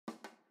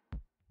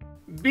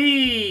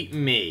Be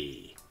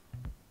me.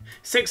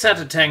 6 out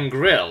of 10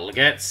 Grill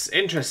gets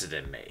interested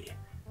in me.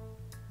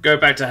 Go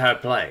back to her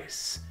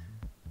place.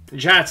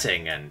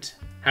 Chatting and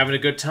having a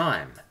good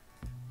time.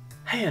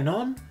 Hey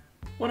Anon,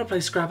 wanna play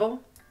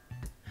Scrabble?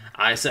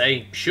 I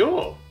say,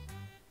 sure.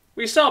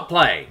 We start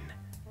playing.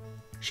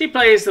 She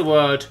plays the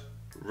word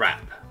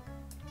rap.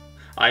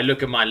 I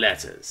look at my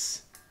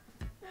letters.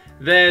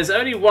 There's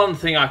only one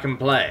thing I can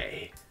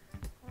play.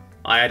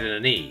 I add in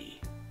an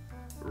E.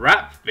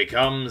 Rap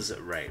becomes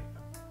rape.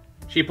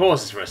 She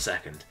pauses for a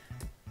second.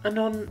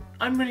 Anon,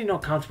 I'm really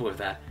not comfortable with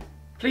that.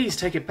 Please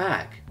take it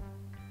back.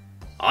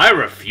 I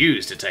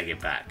refuse to take it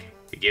back.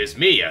 It gives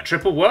me a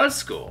triple word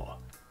score.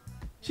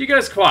 She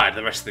goes quiet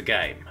the rest of the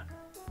game.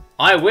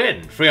 I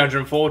win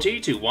 340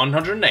 to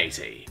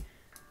 180.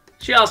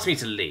 She asks me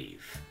to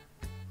leave.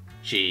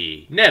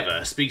 She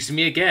never speaks to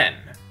me again.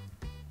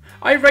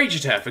 I rage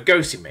at her for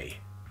ghosting me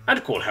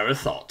and call her a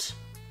thought.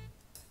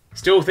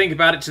 Still think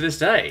about it to this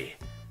day.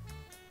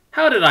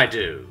 How did I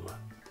do?